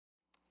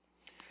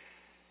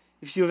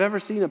If you've ever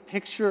seen a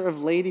picture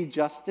of Lady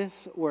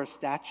Justice or a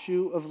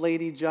statue of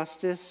Lady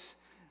Justice,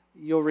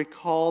 you'll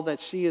recall that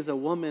she is a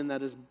woman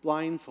that is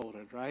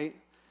blindfolded, right?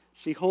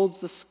 She holds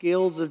the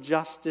scales of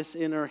justice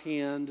in her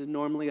hand, and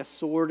normally a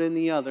sword in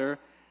the other,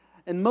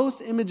 and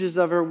most images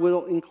of her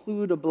will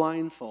include a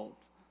blindfold.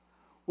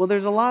 Well,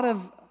 there's a lot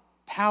of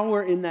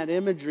power in that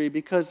imagery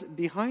because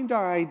behind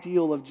our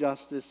ideal of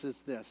justice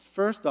is this.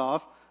 First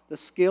off, the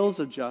scales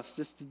of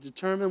justice to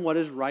determine what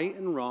is right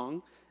and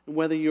wrong and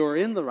whether you're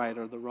in the right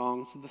or the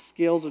wrong. So the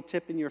scales are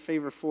tipped in your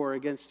favor for or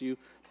against you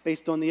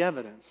based on the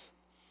evidence.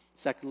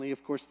 Secondly,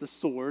 of course, the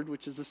sword,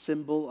 which is a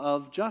symbol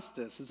of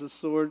justice. It's a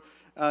sword,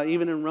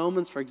 even in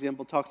Romans, for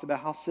example, talks about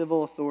how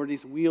civil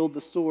authorities wield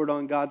the sword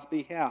on God's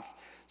behalf.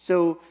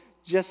 So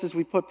just as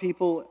we put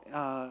people,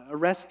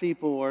 arrest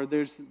people, or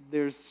there's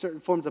certain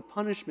forms of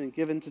punishment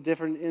given to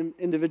different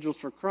individuals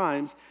for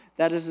crimes,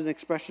 that is an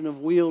expression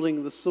of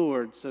wielding the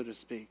sword, so to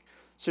speak.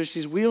 So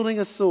she's wielding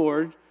a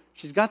sword,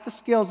 she's got the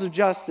scales of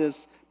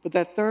justice, but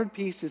that third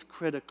piece is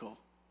critical.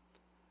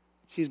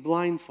 She's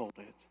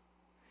blindfolded.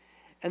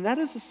 And that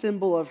is a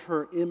symbol of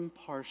her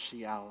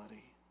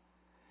impartiality.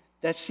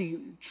 That she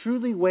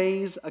truly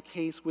weighs a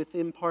case with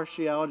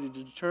impartiality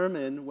to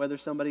determine whether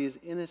somebody is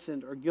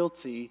innocent or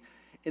guilty,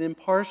 and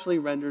impartially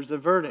renders a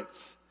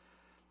verdict.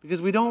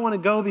 Because we don't want to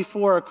go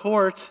before a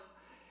court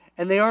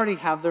and they already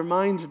have their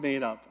minds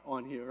made up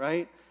on you,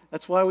 right?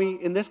 That's why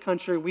in this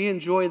country, we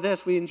enjoy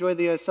this. We enjoy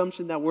the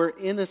assumption that we're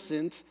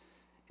innocent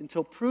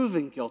until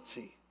proven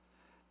guilty.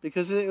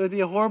 Because it would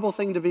be a horrible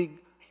thing to be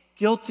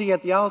guilty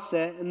at the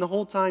outset and the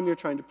whole time you're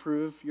trying to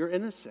prove your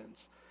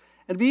innocence.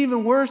 It'd be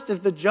even worse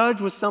if the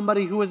judge was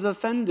somebody who was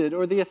offended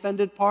or the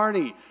offended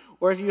party,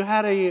 or if you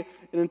had an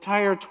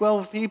entire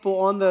 12 people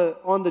on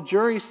the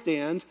jury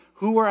stand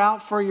who were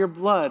out for your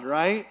blood,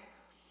 right?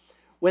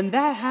 When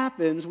that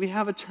happens, we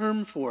have a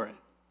term for it.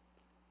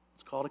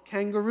 It's called a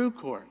kangaroo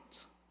court.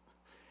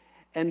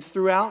 And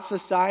throughout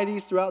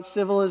societies, throughout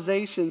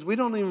civilizations, we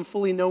don't even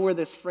fully know where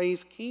this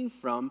phrase came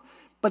from,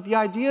 but the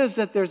idea is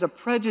that there's a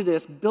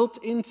prejudice built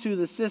into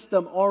the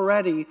system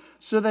already,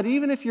 so that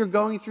even if you're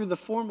going through the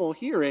formal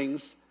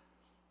hearings,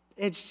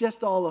 it's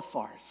just all a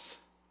farce.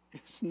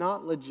 It's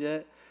not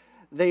legit.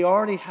 They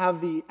already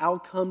have the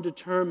outcome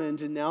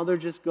determined, and now they're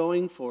just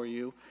going for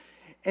you.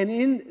 And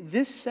in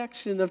this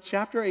section of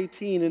chapter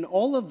 18, in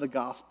all of the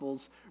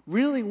Gospels,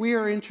 really we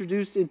are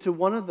introduced into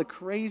one of the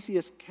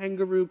craziest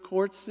kangaroo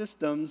court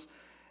systems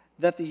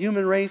that the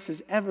human race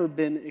has ever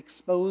been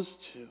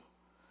exposed to.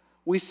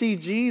 We see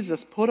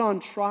Jesus put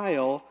on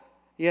trial.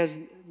 He has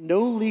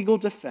no legal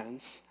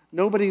defense,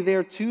 nobody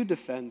there to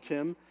defend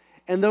him,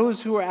 and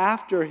those who are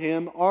after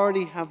him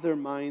already have their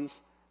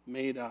minds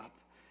made up.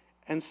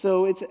 And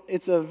so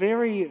it's a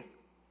very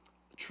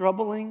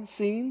troubling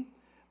scene,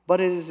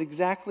 but it is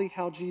exactly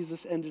how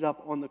Jesus ended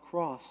up on the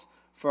cross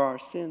for our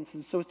sins.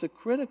 And so it's a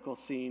critical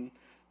scene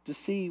to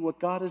see what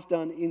God has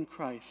done in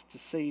Christ to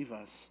save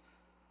us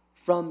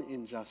from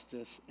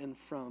injustice and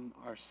from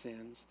our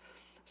sins.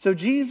 So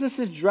Jesus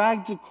is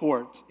dragged to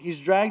court. He's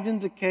dragged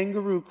into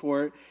kangaroo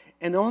court.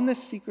 And on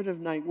this secretive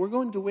night, we're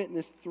going to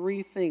witness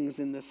three things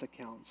in this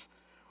account.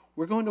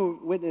 We're going to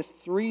witness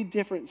three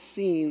different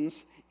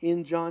scenes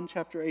in John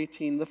chapter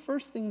 18. The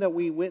first thing that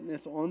we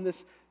witness on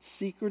this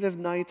secretive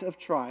night of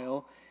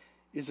trial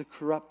is a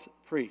corrupt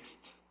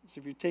priest. So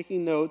if you're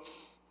taking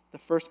notes, the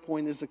first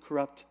point is a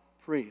corrupt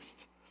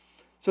priest.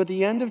 So at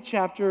the end of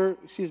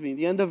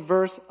the end of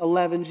verse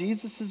 11,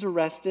 Jesus is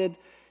arrested.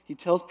 He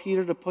tells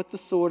Peter to put the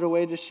sword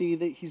away, to see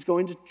that he's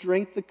going to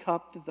drink the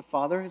cup that the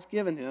Father has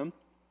given him.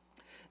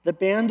 The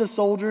band of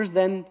soldiers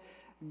then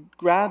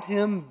grab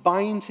him,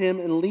 bind him,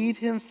 and lead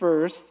him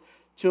first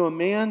to a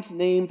man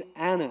named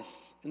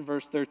Annas in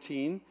verse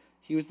 13.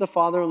 He was the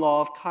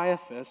father-in-law of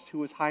Caiaphas, who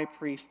was high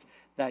priest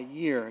that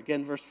year.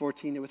 Again, verse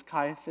 14, it was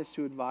Caiaphas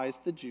who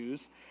advised the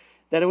Jews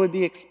that it would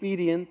be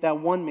expedient that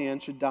one man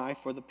should die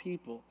for the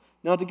people.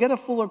 Now, to get a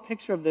fuller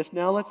picture of this,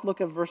 now let's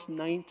look at verse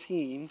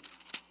 19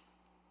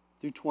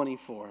 through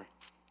 24.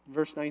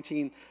 Verse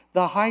 19,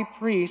 the high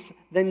priest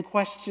then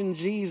questioned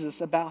Jesus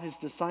about his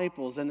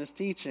disciples and his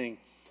teaching.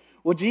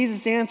 Well,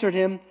 Jesus answered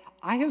him,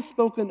 I have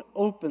spoken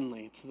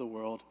openly to the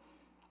world.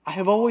 I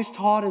have always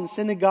taught in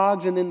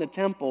synagogues and in the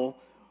temple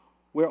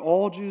where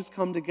all Jews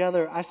come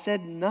together. I've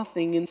said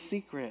nothing in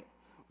secret.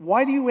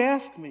 Why do you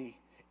ask me?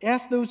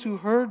 Ask those who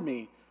heard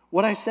me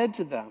what I said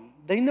to them.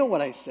 They know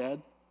what I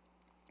said.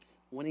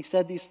 When he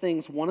said these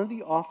things, one of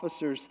the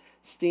officers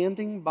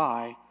standing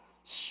by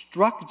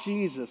struck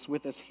Jesus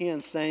with his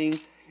hand, saying,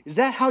 is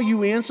that how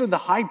you answer the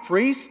high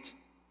priest?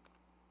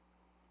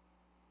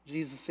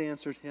 Jesus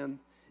answered him,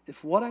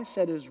 if what I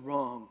said is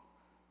wrong,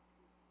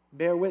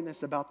 bear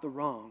witness about the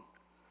wrong.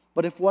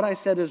 But if what I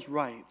said is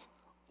right,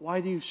 why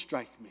do you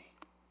strike me?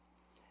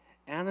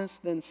 Annas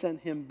then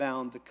sent him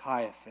bound to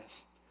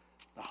Caiaphas,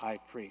 the high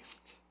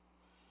priest.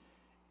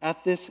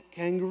 At this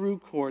kangaroo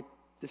court,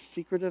 the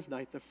secretive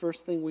night, the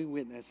first thing we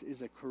witness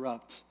is a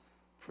corrupt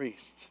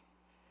priest.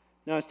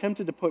 Now, I was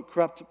tempted to put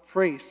corrupt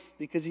priests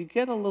because you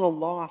get a little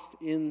lost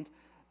in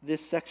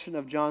this section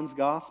of John's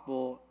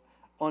gospel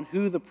on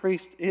who the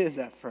priest is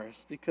at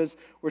first, because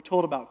we're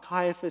told about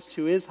Caiaphas,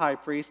 who is high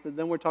priest, but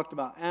then we're talked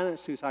about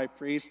Annas, who's high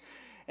priest,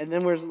 and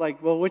then we're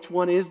like, well, which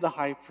one is the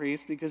high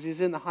priest? Because he's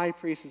in the high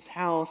priest's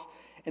house,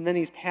 and then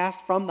he's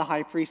passed from the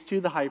high priest to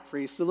the high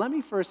priest. So let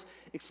me first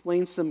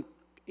explain some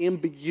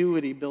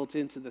ambiguity built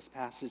into this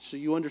passage so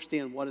you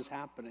understand what is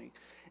happening.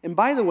 And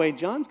by the way,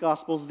 John's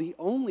gospel is the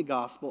only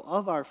gospel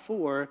of our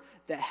four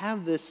that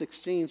have this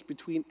exchange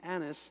between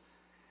Annas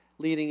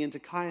leading into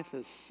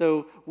Caiaphas.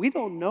 So we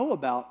don't know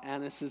about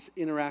Annas'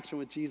 interaction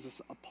with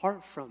Jesus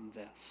apart from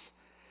this.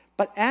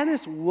 But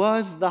Annas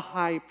was the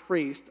high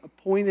priest,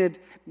 appointed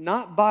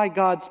not by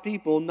God's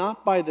people,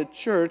 not by the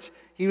church.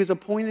 He was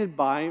appointed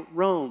by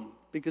Rome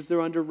because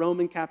they're under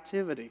Roman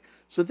captivity.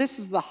 So this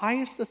is the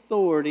highest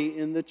authority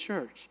in the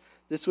church.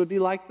 This would be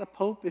like the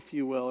Pope, if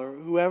you will, or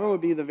whoever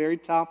would be the very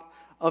top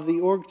of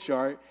the org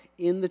chart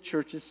in the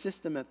church's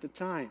system at the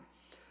time.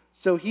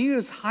 So he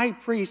was high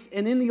priest,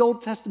 and in the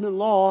Old Testament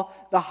law,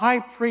 the high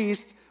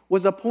priest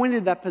was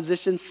appointed that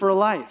position for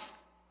life.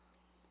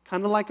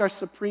 Kind of like our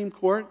Supreme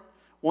Court.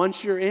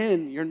 Once you're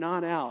in, you're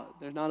not out.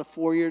 There's not a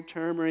 4-year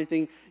term or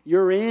anything.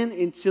 You're in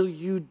until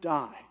you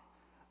die.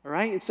 All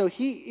right? And so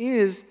he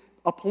is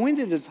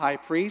appointed as high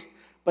priest,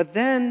 but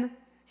then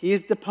he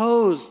is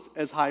deposed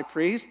as high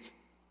priest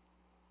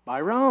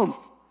by Rome.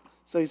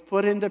 So he's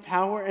put into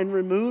power and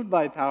removed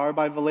by power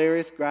by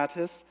Valerius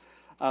Gratus,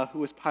 who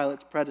was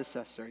Pilate's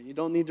predecessor. You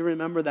don't need to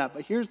remember that,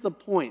 but here's the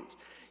point.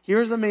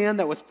 Here's a man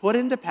that was put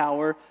into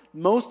power.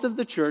 Most of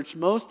the church,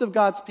 most of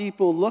God's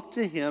people look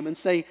to him and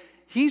say,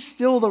 he's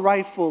still the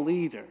rightful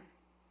leader.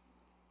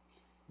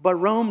 But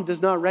Rome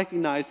does not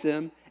recognize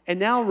him, and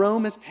now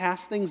Rome has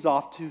passed things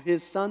off to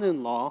his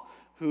son-in-law,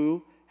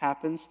 who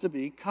happens to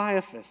be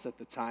Caiaphas at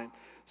the time.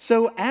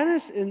 So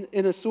Annas,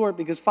 in a sort,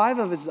 because 5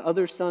 of his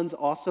other sons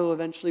also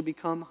eventually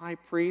become high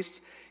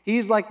priests,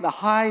 he's like the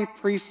high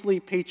priestly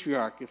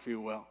patriarch, if you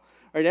will. All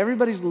right,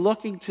 everybody's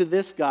looking to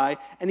this guy,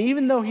 and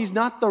even though he's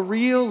not the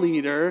real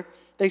leader,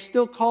 they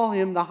still call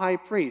him the high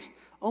priest.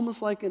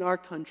 Almost like in our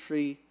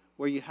country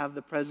where you have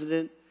the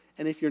president,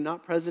 and if you're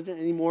not president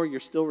anymore, you're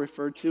still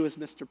referred to as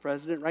Mr.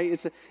 President,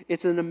 right?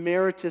 It's an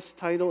emeritus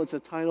title. It's a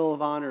title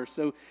of honor.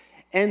 So,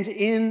 and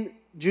in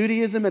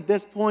Judaism at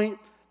this point,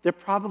 they're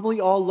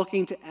probably all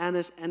looking to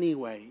Annas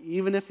anyway,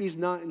 even if he's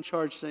not in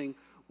charge, saying,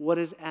 what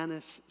does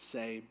Annas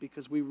say?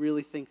 Because we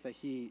really think that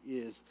he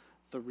is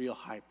the real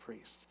high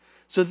priest.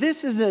 So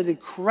this is an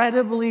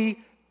incredibly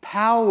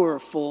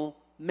powerful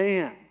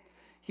man.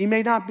 He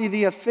may not be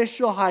the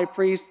official high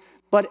priest,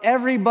 but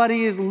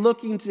everybody is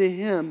looking to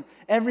him.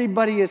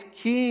 Everybody is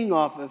keying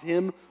off of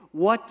him.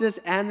 What does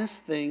Annas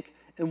think,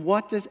 and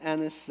what does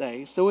Annas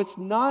say? So it's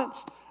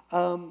not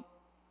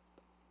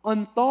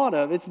unthought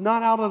of. It's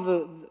not out of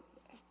the,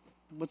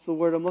 what's the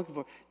word I'm looking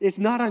for? It's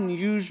not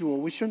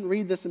unusual. We shouldn't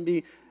read this and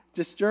be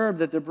disturbed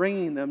that they're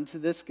bringing them to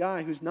this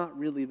guy who's not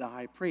really the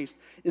high priest.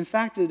 In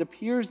fact, it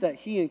appears that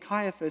he and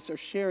Caiaphas are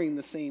sharing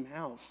the same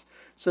house,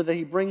 so that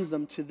he brings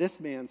them to this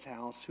man's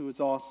house, who is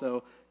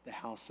also the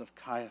house of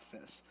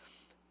Caiaphas.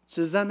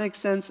 So does that make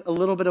sense? A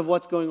little bit of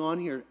what's going on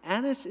here.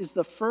 Annas is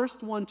the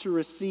first one to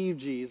receive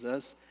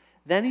Jesus.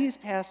 Then he's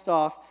passed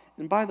off.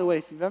 And by the way,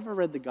 if you've ever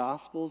read the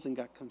Gospels and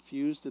got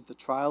confused at the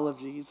trial of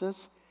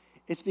Jesus,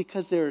 it's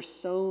because there are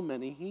so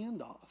many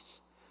handoffs.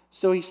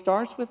 So he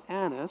starts with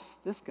Annas,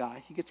 this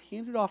guy. He gets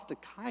handed off to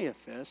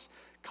Caiaphas.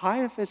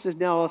 Caiaphas is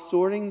now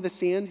assorting the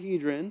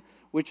Sanhedrin,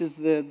 which is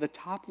the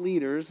top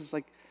leaders. It's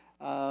like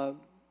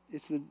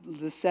it's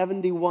the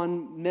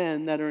 71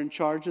 men that are in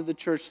charge of the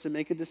church to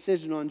make a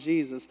decision on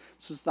Jesus.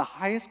 So it's the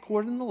highest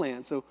court in the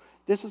land. So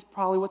this is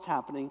probably what's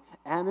happening.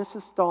 Annas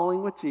is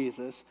stalling with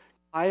Jesus.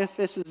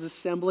 Caiaphas is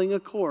assembling a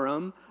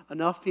quorum,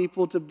 enough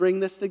people to bring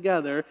this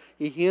together.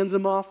 He hands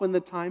him off when the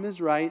time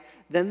is right.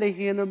 Then they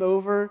hand him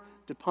over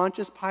to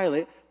Pontius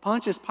Pilate.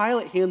 Pontius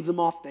Pilate hands him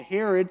off to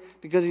Herod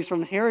because he's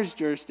from Herod's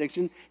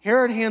jurisdiction.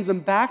 Herod hands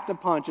him back to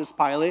Pontius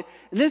Pilate.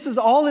 And this is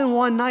all in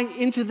one night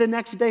into the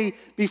next day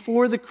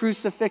before the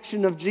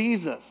crucifixion of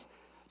Jesus.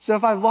 So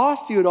if I've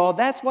lost you at all,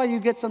 that's why you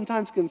get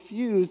sometimes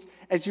confused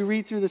as you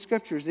read through the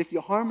scriptures. If you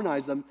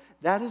harmonize them,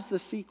 that is the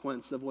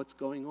sequence of what's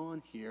going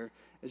on here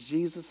as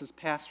Jesus has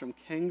passed from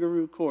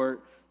kangaroo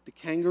court to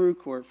kangaroo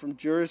court, from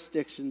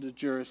jurisdiction to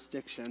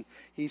jurisdiction.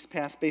 He's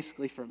passed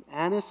basically from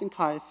Annas and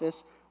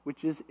Caiaphas,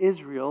 which is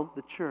Israel,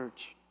 the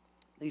church.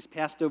 He's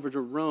passed over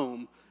to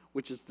Rome,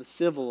 which is the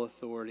civil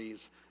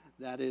authorities,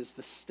 that is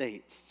the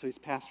state. So he's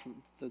passed from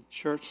the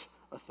church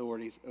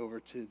authorities over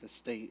to the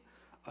state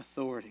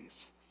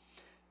authorities.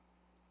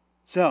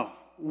 So,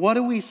 what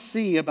do we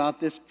see about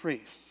this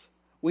priest?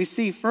 We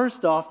see,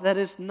 first off, that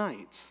it's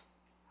night.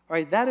 All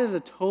right, that is a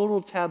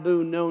total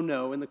taboo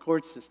no-no in the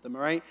court system,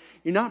 all right?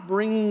 You're not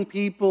bringing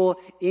people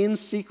in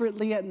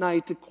secretly at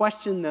night to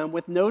question them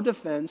with no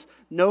defense,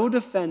 no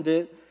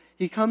defendant.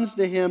 He comes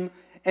to him,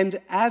 and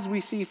as we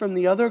see from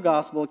the other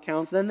gospel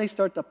accounts, then they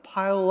start to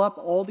pile up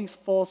all these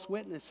false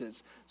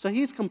witnesses. So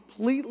he's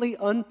completely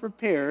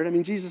unprepared. I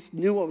mean, Jesus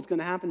knew what was going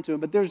to happen to him,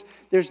 but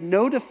there's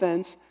no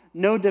defense,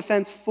 no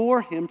defense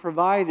for him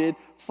provided.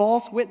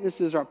 False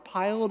witnesses are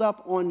piled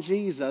up on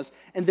Jesus,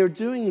 and they're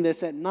doing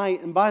this at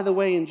night. And by the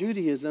way, in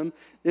Judaism,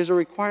 there's a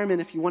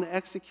requirement if you want to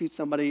execute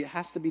somebody, it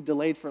has to be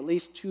delayed for at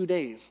least 2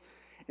 days.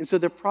 And so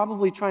they're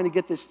probably trying to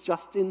get this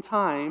just in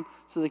time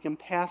so they can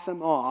pass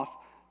him off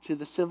to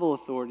the civil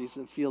authorities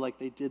and feel like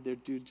they did their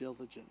due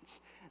diligence.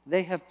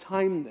 They have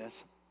timed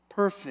this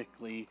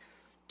perfectly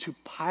to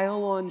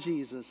pile on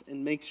Jesus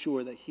and make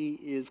sure that he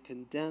is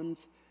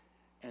condemned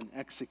and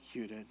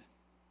executed.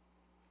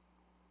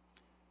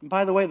 And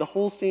by the way, the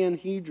whole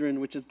Sanhedrin,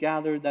 which is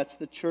gathered, that's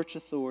the church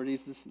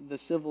authorities,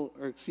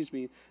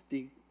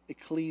 the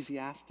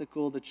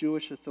ecclesiastical, the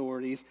Jewish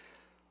authorities.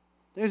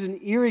 There's an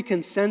eerie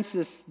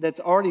consensus that's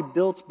already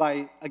built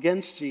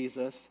against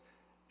Jesus,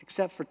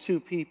 except for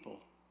 2 people.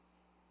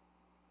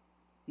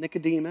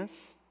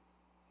 Nicodemus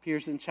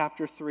appears in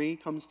chapter 3,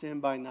 comes to him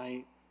by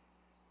night,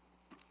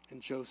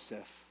 and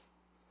Joseph,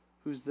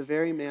 who's the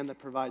very man that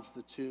provides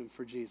the tomb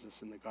for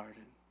Jesus in the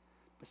garden.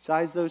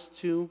 Besides those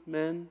 2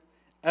 men,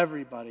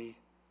 everybody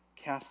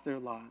cast their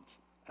lot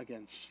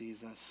against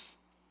Jesus.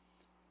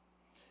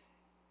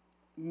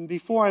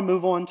 Before I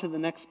move on to the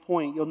next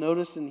point, you'll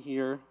notice in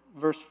here,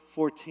 verse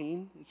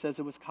 14, it says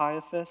it was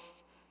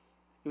Caiaphas.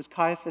 It was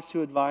Caiaphas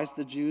who advised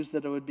the Jews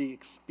that it would be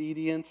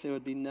expedient, it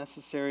would be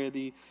necessary, it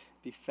would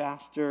be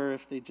faster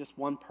if just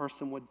one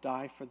person would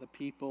die for the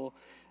people.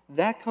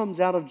 That comes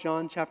out of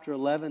John chapter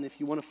 11, if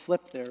you want to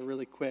flip there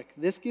really quick.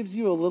 This gives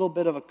you a little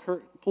bit of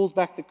pulls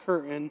back the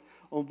curtain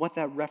on what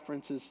that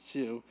references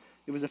to.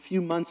 It was a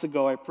few months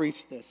ago I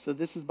preached this, so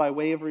this is by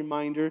way of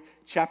reminder.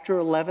 Chapter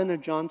 11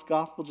 of John's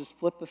Gospel, just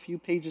flip a few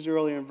pages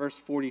earlier in verse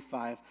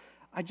 45.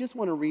 I just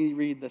want to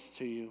reread this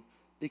to you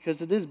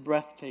because it is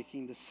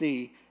breathtaking to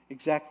see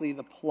exactly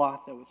the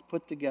plot that was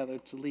put together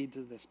to lead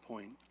to this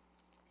point.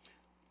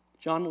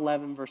 John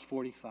 11, verse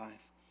 45.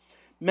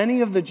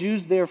 Many of the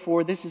Jews,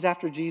 therefore, this is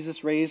after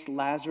Jesus raised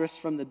Lazarus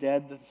from the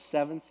dead, the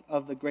 7th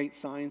of the great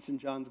signs in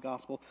John's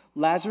Gospel.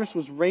 Lazarus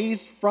was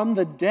raised from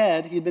the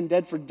dead. He had been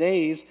dead for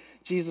days.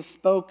 Jesus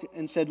spoke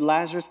and said,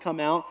 Lazarus,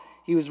 come out.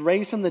 He was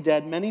raised from the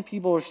dead. Many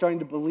people are starting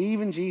to believe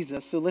in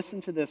Jesus. So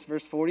listen to this,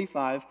 verse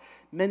 45.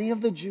 Many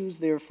of the Jews,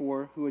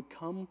 therefore, who had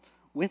come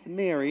with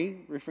Mary,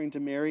 referring to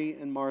Mary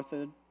and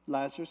Martha,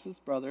 Lazarus'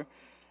 brother,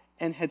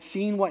 and had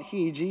seen what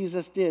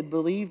Jesus did,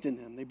 believed in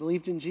him. They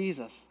believed in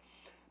Jesus.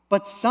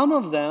 But some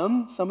of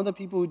the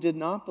people who did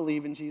not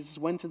believe in Jesus,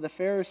 went to the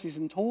Pharisees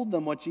and told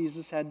them what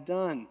Jesus had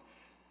done.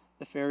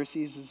 The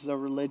Pharisees is a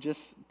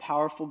religious,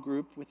 powerful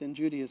group within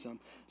Judaism.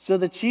 So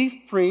the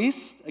chief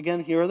priests, again,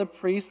 here are the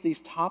priests,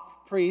 these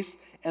top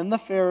priests, and the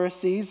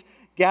Pharisees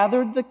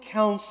gathered the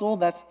council,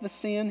 that's the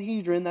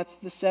Sanhedrin, that's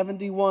the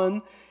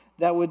 71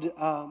 that would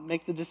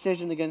make the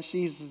decision against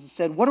Jesus, and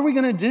said, what are we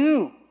going to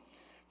do?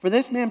 For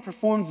this man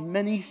performs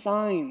many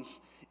signs.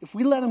 If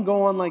we let him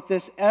go on like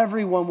this,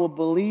 everyone will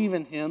believe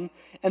in him,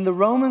 and the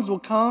Romans will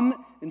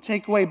come and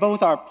take away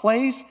both our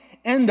place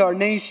and our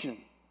nation.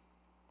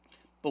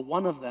 But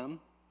one of them,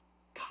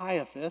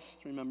 Caiaphas,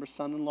 remember,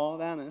 son-in-law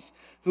of Annas,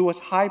 who was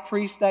high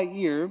priest that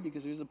year,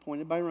 because he was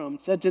appointed by Rome,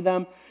 said to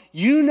them,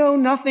 you know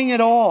nothing at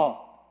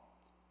all,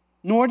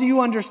 nor do you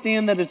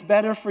understand that it's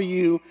better for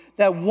you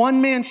that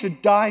one man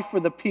should die for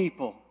the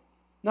people,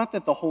 not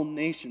that the whole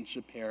nation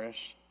should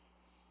perish.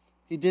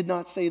 He did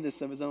not say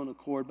this of his own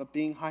accord, but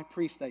being high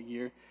priest that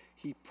year,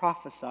 he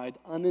prophesied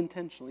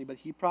unintentionally, but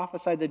he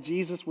prophesied that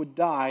Jesus would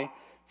die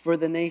for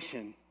the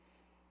nation.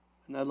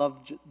 And I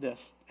love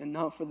this, and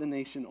not for the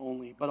nation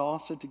only, but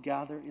also to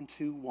gather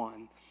into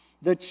one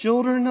the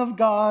children of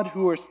God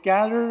who are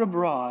scattered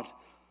abroad.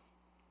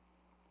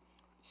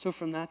 So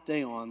from that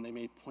day on, they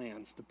made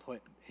plans to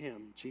put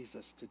him,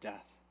 Jesus, to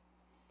death.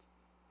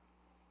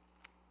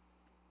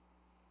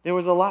 There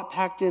was a lot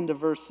packed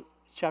into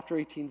chapter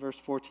 18, verse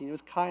 14. It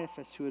was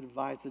Caiaphas who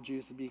advised the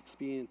Jews to be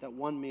expedient that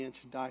one man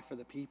should die for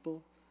the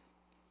people.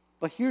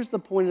 But here's the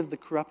point of the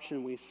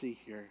corruption we see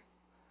here.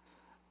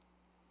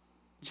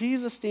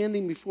 Jesus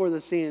standing before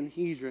the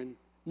Sanhedrin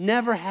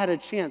never had a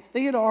chance.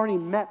 They had already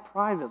met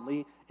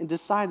privately and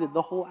decided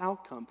the whole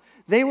outcome.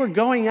 They were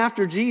going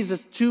after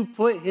Jesus to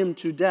put him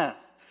to death.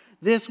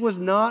 This was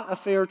not a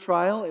fair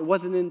trial. It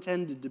wasn't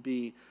intended to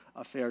be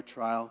a fair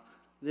trial.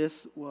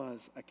 This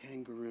was a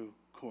kangaroo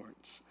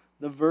court.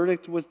 The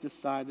verdict was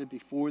decided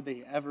before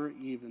they ever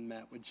even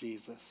met with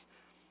Jesus.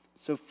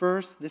 So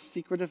first, this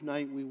secretive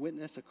night, we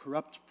witness a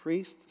corrupt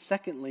priest.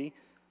 Secondly,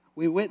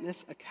 we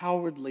witness a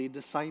cowardly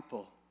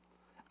disciple.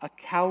 A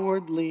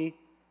cowardly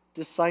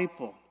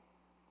disciple.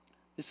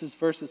 This is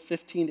verses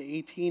 15 to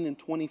 18 and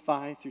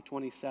 25 through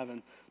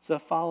 27. So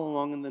follow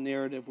along in the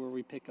narrative where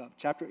we pick up.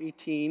 Chapter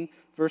 18,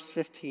 verse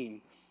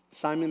 15.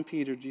 Simon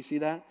Peter, do you see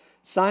that?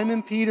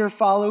 Simon Peter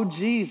followed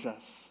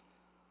Jesus.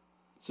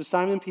 So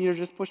Simon Peter,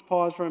 just push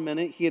pause for a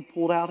minute. He had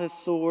pulled out his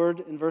sword.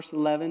 In verse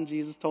 11,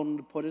 Jesus told him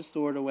to put his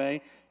sword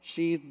away,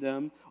 sheathed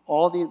them.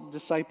 All the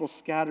disciples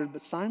scattered.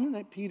 But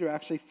Simon Peter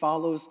actually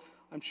follows,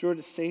 I'm sure, at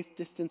a safe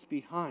distance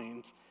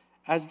behind,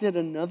 as did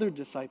another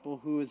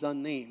disciple who is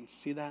unnamed.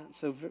 See that?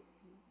 So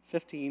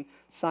 15,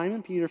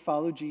 Simon Peter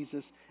followed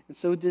Jesus, and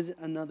so did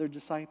another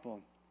disciple.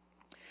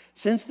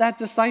 Since that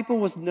disciple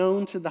was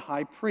known to the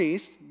high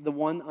priest, the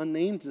one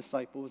unnamed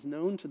disciple was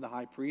known to the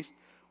high priest,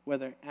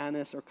 whether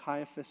Annas or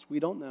Caiaphas, we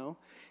don't know,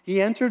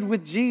 he entered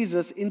with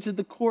Jesus into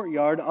the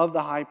courtyard of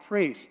the high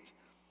priest.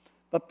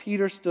 But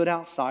Peter stood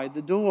outside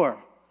the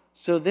door.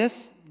 So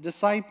this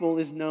disciple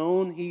is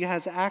known, he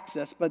has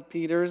access, but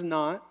Peter is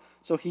not,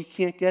 so he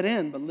can't get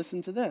in. But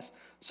listen to this.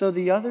 So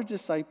the other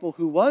disciple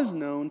who was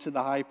known to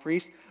the high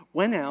priest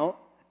went out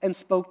and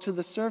spoke to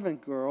the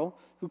servant girl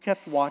who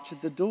kept watch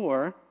at the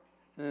door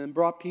and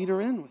brought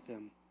Peter in with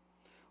him.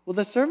 Well,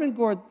 the servant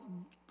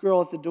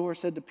girl at the door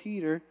said to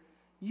Peter,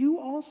 "You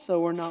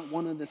also are not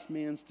one of this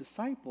man's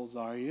disciples,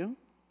 are you?"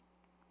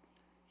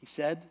 He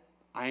said,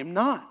 "I am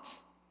not."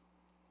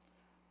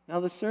 Now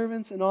the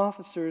servants and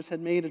officers had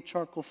made a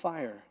charcoal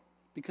fire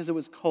because it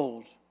was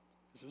cold,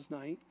 because it was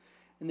night,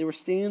 and they were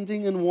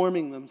standing and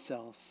warming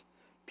themselves.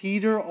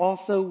 Peter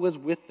also was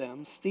with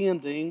them,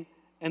 standing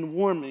and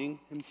warming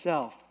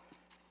himself.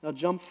 Now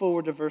jump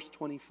forward to verse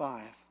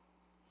 25.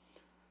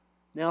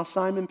 Now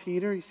Simon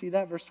Peter, you see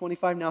that, verse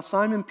 25? Now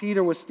Simon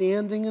Peter was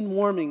standing and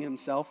warming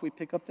himself. We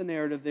pick up the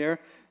narrative there.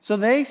 So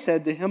they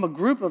said to him, a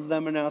group of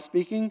them are now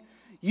speaking,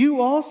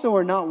 "You also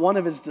are not one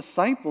of his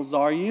disciples,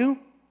 are you?"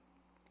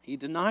 He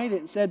denied it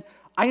and said,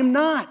 "I am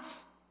not."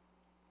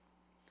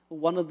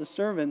 One of the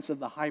servants of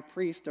the high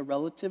priest, a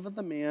relative of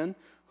the man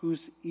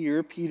whose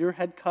ear Peter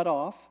had cut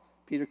off,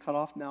 Peter cut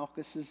off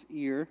Malchus's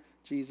ear,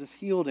 Jesus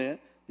healed it.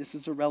 This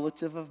is a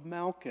relative of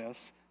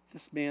Malchus.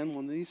 This man,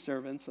 one of these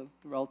servants, a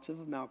relative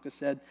of Malchus,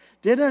 said,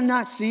 "Did I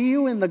not see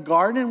you in the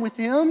garden with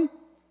him?"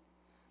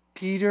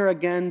 Peter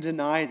again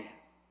denied it.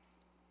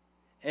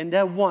 And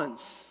at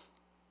once,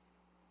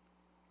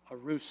 a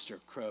rooster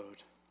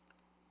crowed.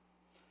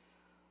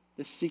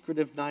 This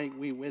secretive night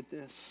we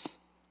witness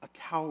a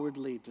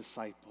cowardly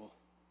disciple.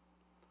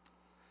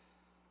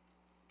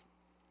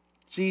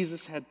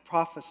 Jesus had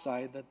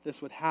prophesied that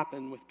this would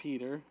happen with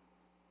Peter.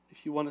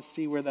 If you want to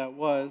see where that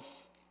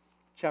was,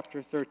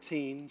 chapter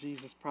 13,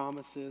 Jesus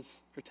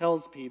promises, or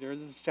tells Peter,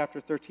 this is chapter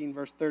 13,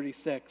 verse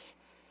 36.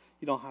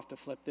 You don't have to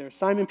flip there.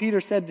 Simon Peter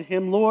said to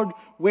him, "Lord,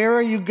 where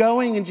are you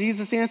going?" And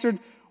Jesus answered,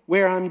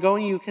 "Where I'm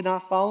going you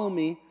cannot follow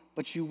me,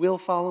 but you will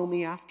follow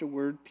me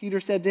afterward." Peter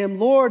said to him,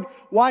 "Lord,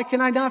 why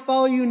can I not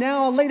follow you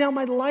now? I'll lay down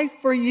my life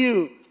for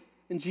you."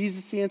 And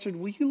Jesus answered,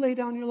 "Will you lay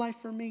down your life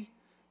for me?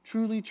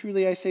 Truly,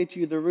 truly, I say to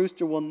you, the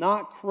rooster will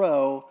not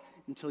crow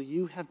until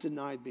you have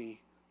denied me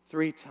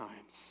 3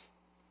 times.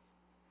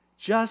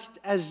 Just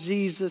as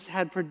Jesus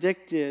had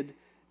predicted,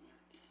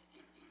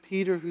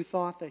 Peter, who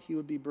thought that he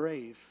would be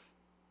brave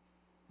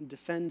and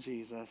defend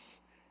Jesus,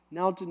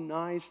 now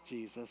denies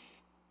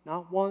Jesus,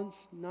 not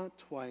once, not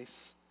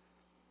twice,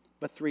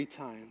 but 3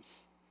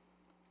 times.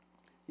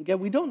 Again,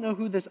 we don't know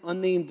who this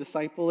unnamed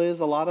disciple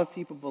is. A lot of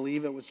people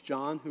believe it was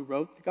John who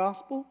wrote the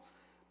gospel,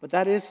 but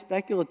that is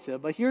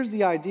speculative. But here's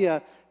the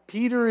idea.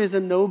 Peter is a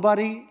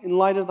nobody in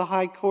light of the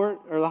high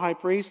court or the high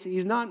priest.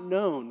 He's not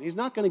known. He's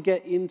not going to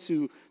get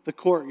into the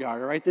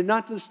courtyard, all right? They're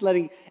not just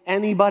letting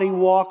anybody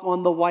walk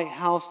on the White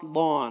House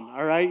lawn,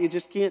 all right? You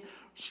just can't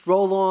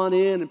stroll on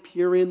in and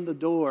peer in the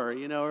door,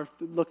 or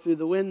look through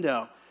the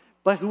window.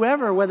 But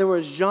whoever, whether it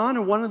was John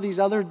or one of these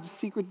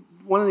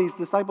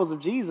disciples of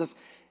Jesus,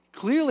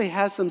 clearly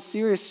has some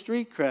serious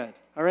street cred,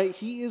 all right?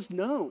 He is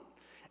known.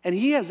 And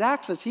he has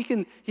access. He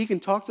can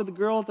talk to the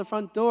girl at the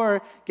front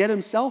door, get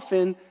himself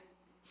in,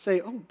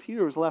 say, "Oh,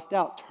 Peter was left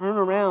out." Turn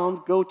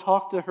around, go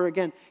talk to her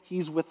again.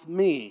 "He's with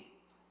me."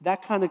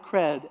 That kind of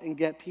cred, and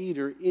get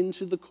Peter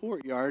into the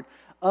courtyard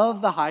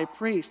of the high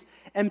priest.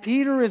 And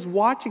Peter is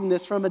watching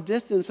this from a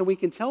distance, and we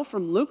can tell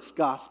from Luke's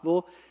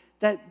gospel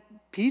that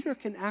Peter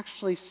can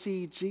actually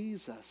see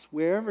Jesus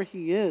wherever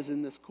he is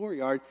in this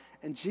courtyard,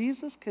 and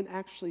Jesus can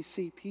actually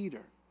see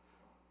Peter.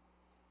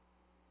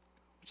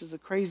 Which is a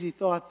crazy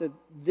thought that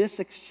this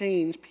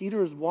exchange,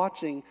 Peter is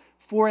watching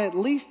for at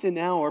least an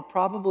hour,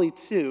 probably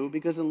 2,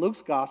 because in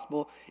Luke's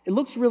gospel, it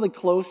looks really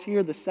close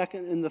here, the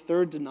second and the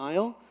third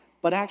denial,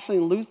 but actually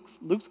in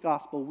Luke's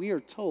gospel, we are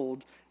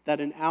told that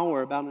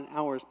about an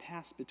hour has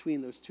passed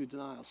between those 2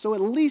 denials. So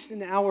at least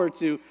an hour or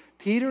 2,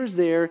 Peter's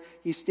there,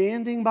 he's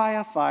standing by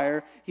a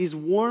fire, he's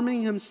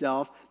warming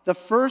himself. The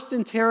first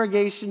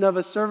interrogation of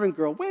a servant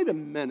girl, "Wait a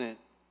minute,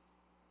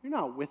 you're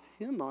not with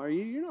him, are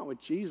you? You're not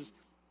with Jesus."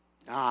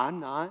 "Nah, I'm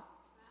not."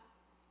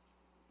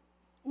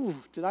 Ooh,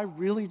 did I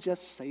really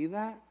just say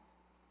that?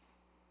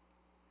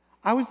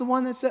 I was the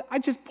one that said, "I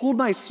just pulled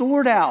my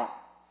sword out."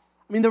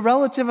 I mean, the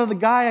relative of the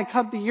guy I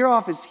cut the ear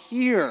off is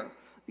here,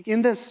 like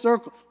in this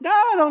circle. "No,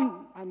 I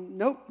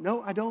don't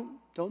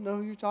know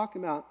who you're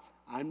talking about.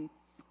 I'm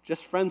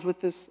just friends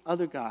with this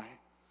other guy.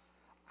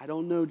 I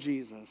don't know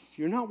Jesus.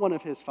 You're not one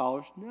of his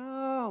followers."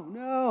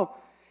 No.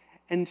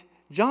 And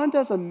John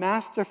does a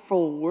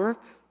masterful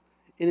work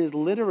in his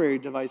literary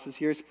devices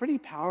here. It's pretty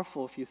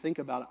powerful if you think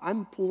about it.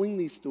 I'm pulling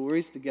these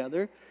stories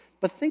together,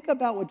 but think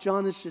about what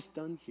John has just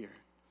done here.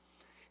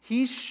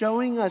 He's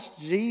showing us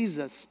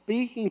Jesus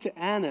speaking to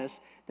Annas,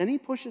 then he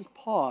pushes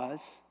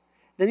pause,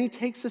 then he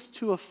takes us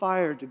to a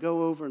fire to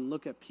go over and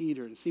look at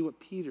Peter and see what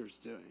Peter's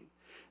doing.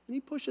 And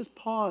he pushes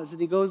pause,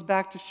 and he goes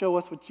back to show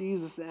us with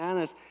Jesus and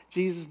Annas,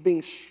 Jesus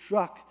being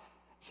struck,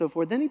 so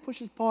forth. Then he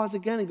pushes pause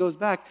again and goes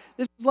back.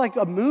 This is like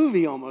a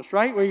movie almost,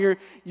 right? Where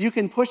you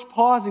can push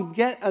pause and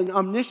get an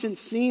omniscient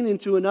scene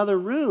into another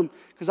room.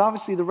 Because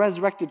obviously the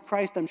resurrected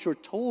Christ, I'm sure,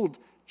 told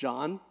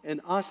John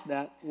and us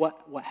that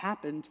what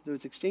happened,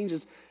 those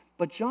exchanges.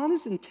 But John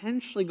is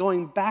intentionally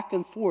going back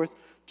and forth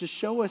to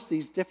show us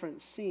these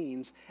different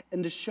scenes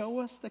and to show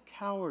us the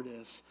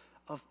cowardice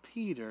of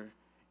Peter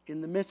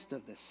in the midst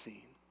of this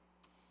scene.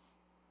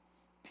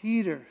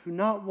 Peter, who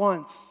not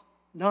once,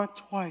 not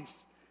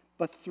twice,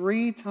 but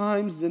 3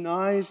 times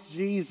denies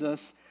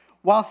Jesus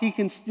while he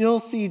can still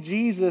see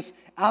Jesus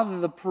out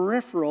of the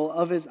peripheral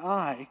of his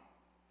eye.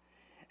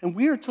 And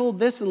we are told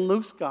this in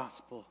Luke's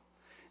gospel,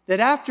 that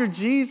after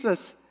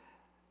Peter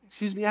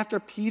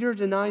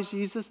denies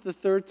Jesus the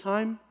 3rd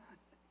time,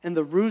 and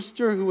the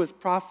rooster who was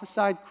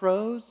prophesied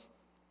crows,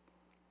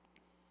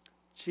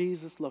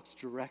 Jesus looks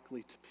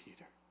directly to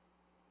Peter.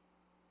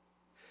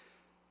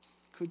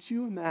 Could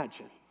you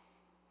imagine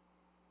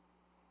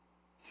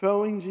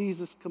throwing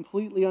Jesus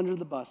completely under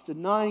the bus,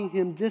 denying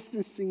him,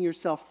 distancing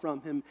yourself from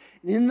him,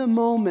 and in the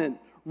moment,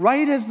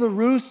 right as the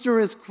rooster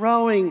is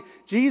crowing,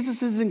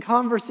 Jesus is in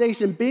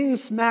conversation, being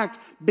smacked,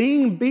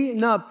 being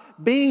beaten up,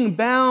 being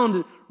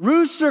bound,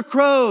 rooster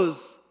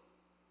crows.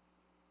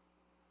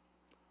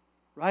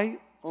 Right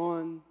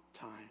on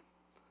time.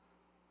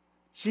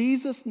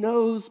 Jesus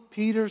knows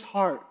Peter's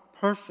heart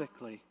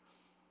perfectly.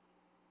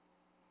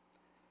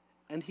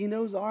 And he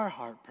knows our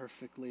heart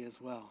perfectly as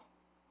well.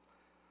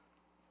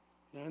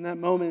 Now, in that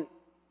moment,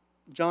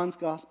 John's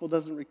gospel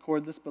doesn't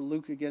record this, but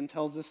Luke again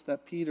tells us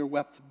that Peter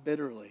wept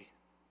bitterly.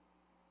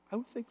 I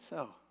would think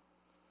so.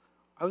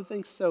 I would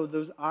think so.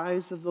 Those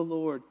eyes of the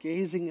Lord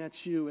gazing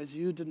at you as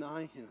you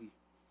deny him.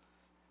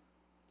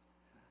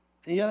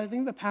 And yet I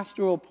think the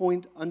pastoral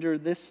point under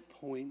this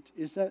point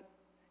is that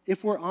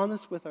if we're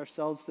honest with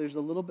ourselves, there's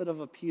a little bit of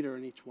a Peter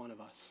in each one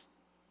of us.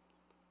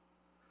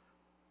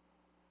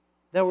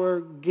 That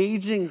we're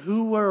gauging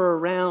who we're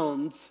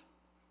around,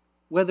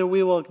 whether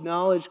we will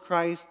acknowledge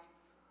Christ.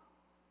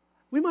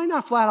 We might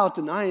not flat out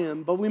deny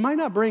him, but we might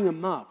not bring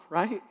him up,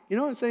 right? You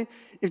know what I'm saying?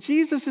 If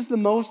Jesus is the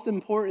most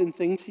important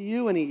thing to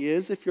you, and he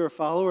is, if you're a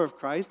follower of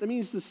Christ, I mean,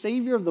 he's the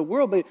Savior of the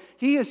world, but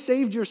he has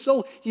saved your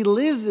soul. He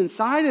lives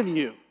inside of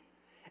you.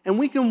 And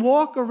we can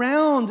walk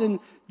around and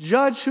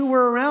judge who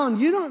we're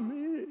around.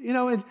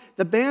 And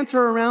the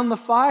banter around the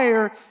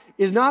fire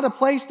is not a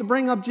place to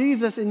bring up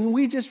Jesus, and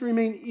we just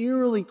remain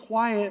eerily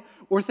quiet,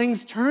 or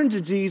things turn to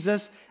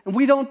Jesus and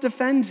we don't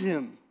defend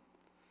him.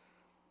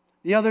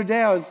 The other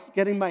day I was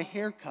getting my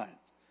hair cut,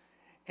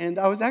 and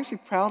I was actually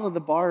proud of the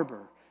barber.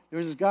 There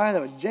was this guy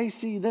that was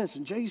JC this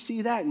and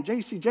JC that and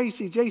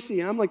JC,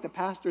 and I'm like the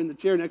pastor in the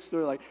chair next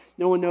door, like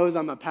no one knows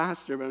I'm a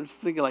pastor, but I'm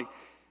just thinking like,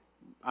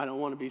 I don't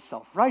want to be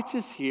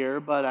self-righteous here,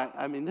 but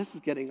I mean, this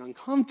is getting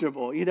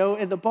uncomfortable,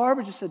 and the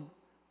barber just said,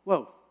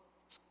 whoa,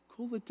 just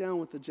cool it down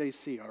with the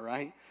JC, all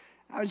right?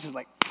 I was just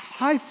like,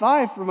 high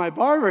five for my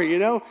barber,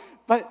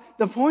 But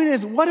the point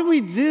is, what do we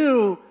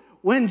do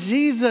when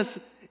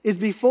Jesus is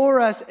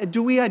before us?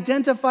 Do we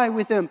identify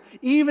with him,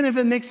 even if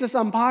it makes us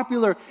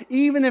unpopular,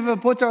 even if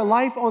it puts our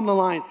life on the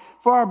line?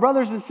 For our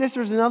brothers and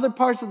sisters in other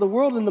parts of the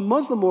world, in the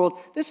Muslim world,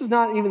 this is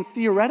not even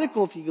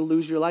theoretical if you can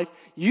lose your life.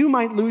 You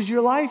might lose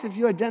your life if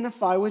you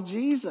identify with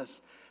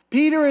Jesus.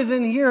 Peter is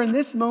in here in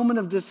this moment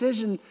of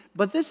decision,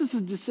 but this is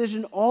a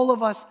decision all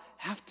of us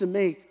have to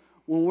make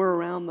when we're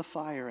around the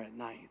fire at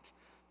night.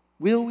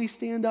 Will we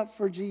stand up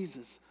for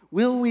Jesus?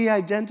 Will we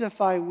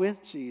identify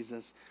with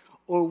Jesus?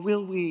 Or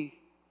will we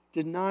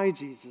deny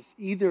Jesus,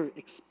 either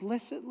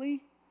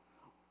explicitly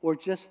or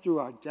just through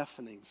our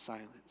deafening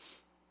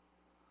silence?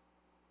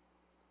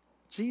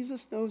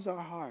 Jesus knows our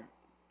heart.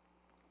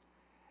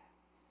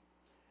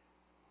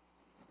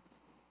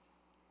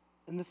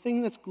 And the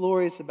thing that's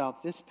glorious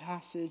about this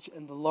passage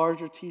and the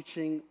larger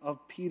teaching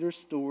of Peter's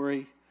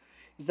story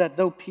is that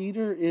though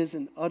Peter is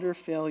an utter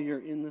failure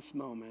in this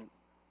moment,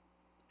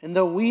 and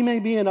though we may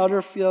be an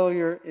utter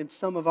failure in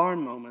some of our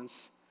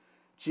moments,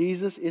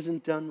 Jesus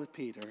isn't done with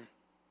Peter.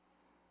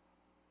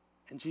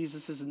 And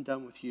Jesus isn't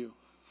done with you.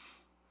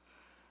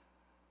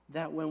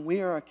 That when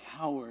we are a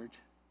coward,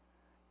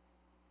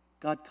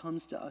 God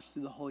comes to us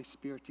through the Holy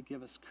Spirit to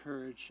give us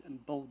courage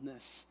and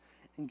boldness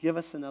and give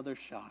us another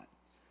shot.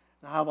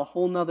 And I have a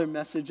whole nother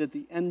message at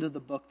the end of the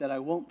book that I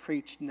won't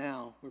preach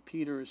now, where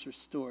Peter is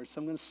restored. So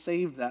I'm going to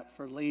save that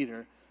for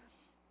later.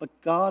 But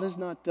God is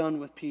not done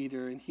with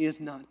Peter, and he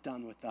is not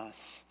done with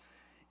us.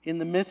 In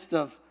the midst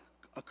of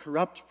a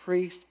corrupt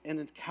priest and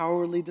a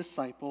cowardly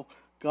disciple,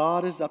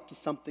 God is up to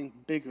something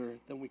bigger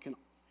than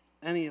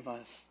any of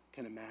us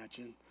can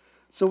imagine.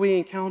 So we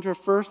encounter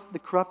first the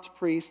corrupt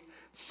priest,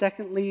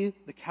 secondly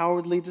the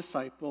cowardly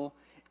disciple,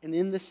 and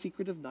in the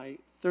secret of night,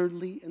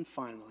 thirdly and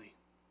finally,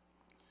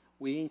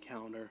 we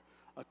encounter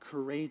a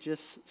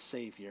courageous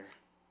Savior.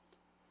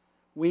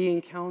 We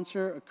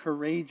encounter a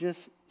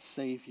courageous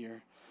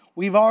Savior.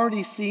 We've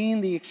already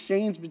seen the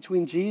exchange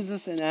between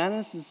Jesus and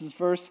Annas. This is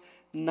verse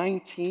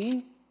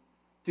 19.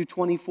 through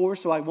 24,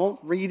 so I won't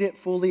read it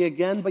fully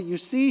again. But you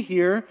see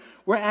here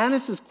where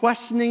Annas is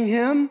questioning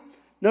him.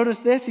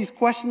 Notice this, he's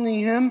questioning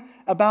him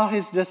about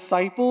his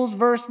disciples,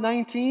 verse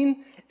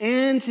 19,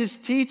 and his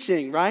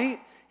teaching, right?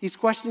 He's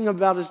questioning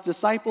about his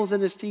disciples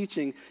and his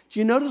teaching. Do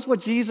you notice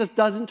what Jesus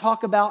doesn't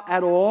talk about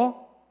at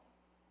all?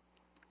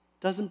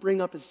 Doesn't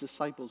bring up his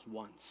disciples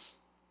once.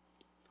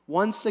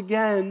 Once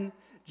again,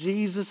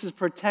 Jesus is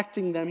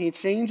protecting them. He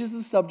changes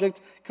the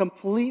subject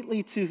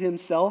completely to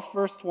himself.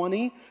 Verse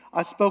 20,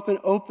 I've spoken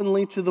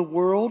openly to the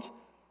world,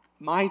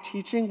 my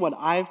teaching, what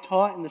I've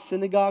taught in the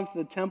synagogues,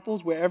 the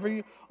temples,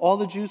 wherever all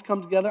the Jews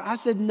come together. I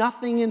said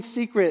nothing in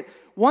secret.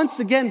 Once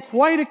again,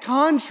 quite a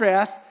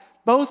contrast,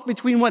 both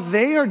between what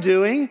they are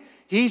doing.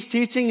 He's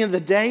teaching in the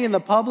day in the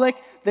public.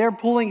 They're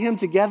pulling him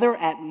together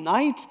at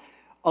night,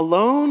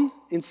 alone,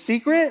 in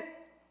secret.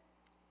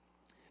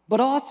 But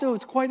also,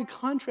 it's quite a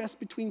contrast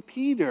between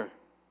Peter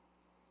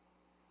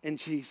and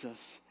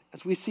Jesus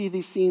as we see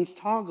these scenes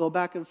toggle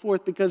back and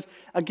forth. Because,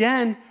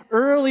 again,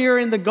 earlier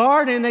in the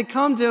garden, they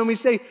come to him. We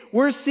say,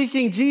 we're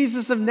seeking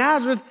Jesus of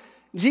Nazareth.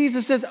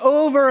 Jesus says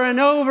over and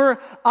over,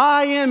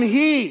 I am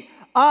he.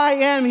 I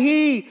am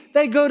he.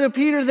 They go to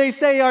Peter. They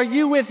say, are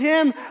you with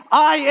him?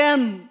 I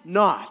am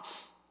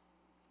not.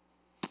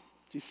 Do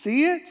you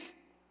see it?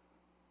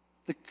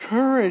 The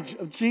courage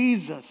of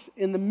Jesus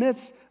in the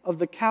midst of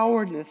the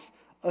cowardice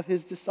of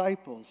his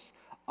disciples.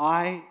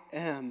 I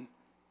am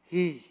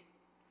he.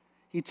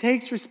 He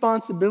takes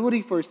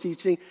responsibility for his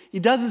teaching. He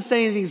doesn't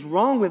say anything's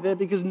wrong with it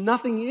because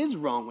nothing is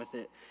wrong with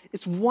it.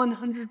 It's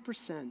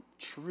 100%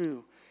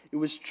 true. It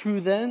was true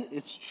then,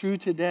 it's true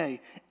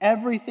today.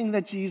 Everything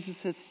that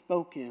Jesus has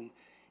spoken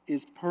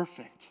is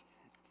perfect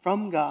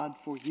from God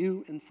for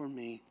you and for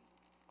me.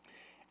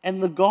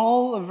 And the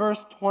gall of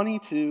verse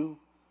 22,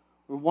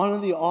 where one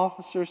of the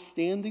officers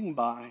standing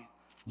by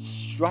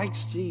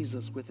strikes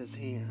Jesus with his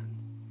hand.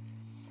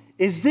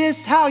 Is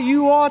this how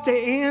you ought to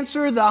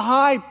answer the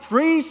high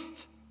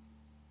priest?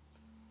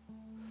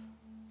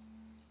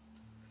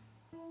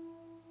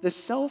 The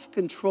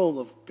self-control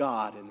of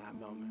God in that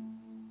moment.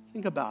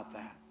 Think about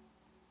that.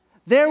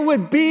 There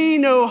would be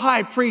no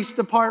high priest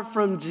apart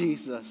from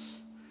Jesus.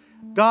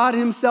 God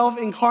himself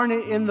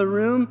incarnate in the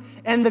room,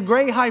 and the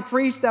great high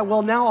priest that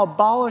will now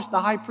abolish the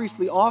high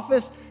priestly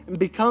office and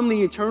become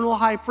the eternal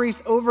high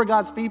priest over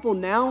God's people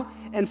now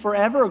and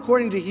forever.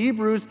 According to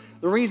Hebrews,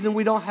 the reason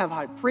we don't have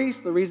high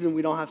priests, the reason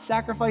we don't have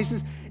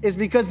sacrifices, is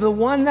because the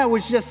one that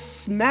was just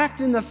smacked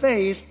in the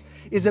face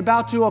is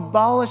about to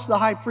abolish the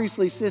high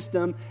priestly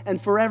system and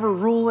forever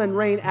rule and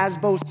reign as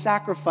both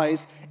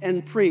sacrifice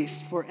and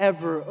priest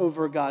forever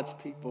over God's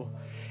people.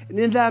 And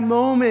in that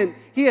moment,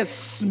 he is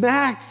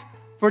smacked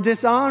for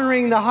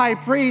dishonoring the high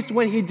priest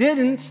when he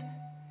didn't.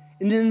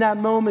 And in that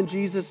moment,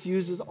 Jesus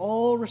uses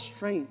all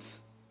restraint.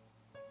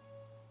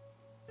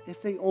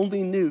 If they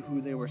only knew who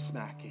they were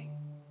smacking.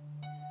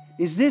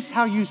 Is this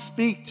how you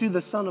speak to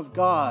the Son of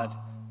God?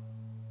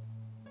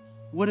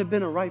 Would have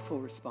been a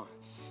rightful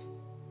response.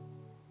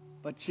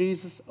 But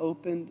Jesus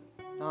opened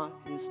not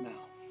his mouth.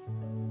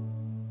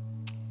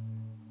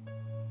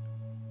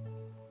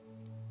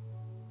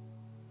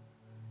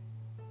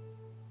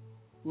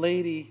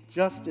 Lady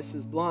Justice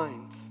is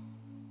blind.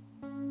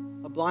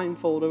 A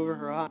blindfold over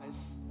her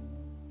eyes.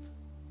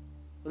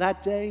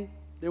 That day,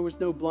 there was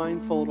no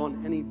blindfold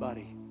on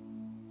anybody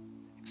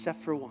except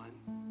for one.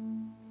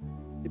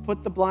 They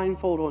put the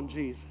blindfold on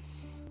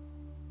Jesus.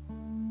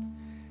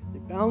 They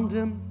bound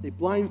him, they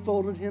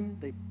blindfolded him,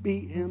 they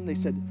beat him, they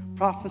said,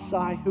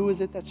 prophesy, who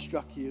is it that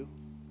struck you?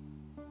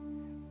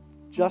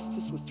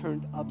 Justice was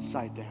turned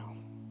upside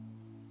down.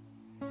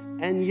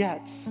 And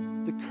yet,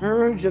 the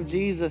courage of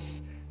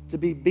Jesus to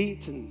be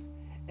beaten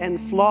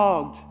and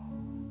flogged,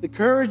 the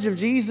courage of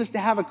Jesus to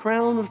have a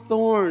crown of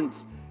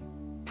thorns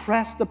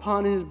pressed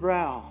upon his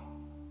brow,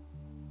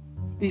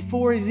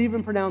 before he's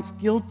even pronounced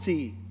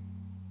guilty,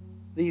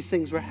 these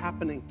things were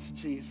happening to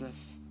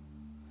Jesus.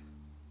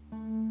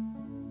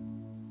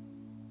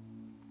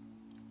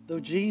 Though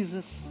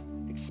Jesus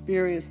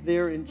experienced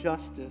their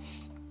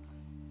injustice,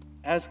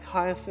 as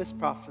Caiaphas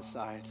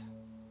prophesied,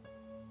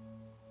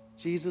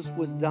 Jesus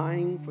was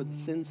dying for the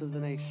sins of the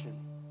nation.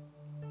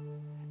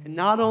 And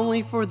not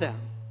only for them,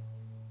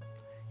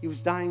 he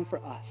was dying for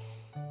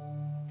us,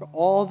 for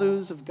all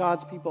those of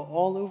God's people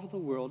all over the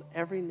world,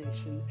 every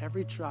nation,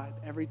 every tribe,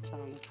 every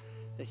tongue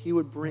that he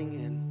would bring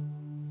in,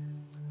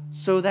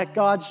 so that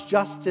God's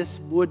justice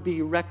would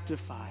be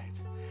rectified,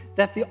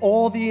 that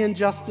all the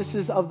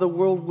injustices of the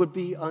world would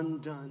be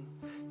undone,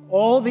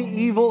 all the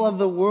evil of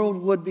the world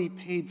would be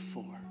paid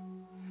for.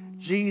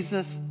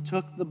 Jesus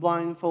took the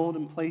blindfold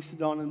and placed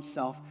it on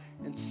himself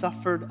and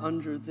suffered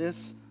under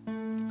this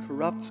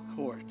corrupt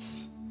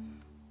courts.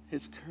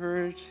 His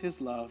courage, his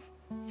love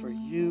for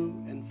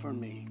you and for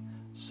me,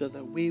 so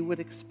that we would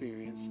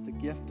experience the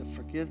gift of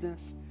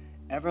forgiveness,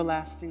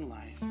 everlasting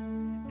life,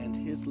 and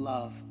his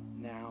love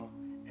now.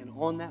 And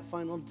on that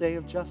final day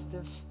of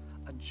justice,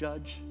 a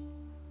judge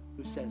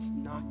who says,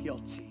 not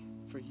guilty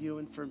for you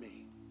and for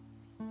me,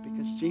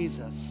 because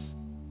Jesus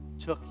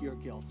took your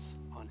guilt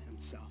on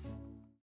himself.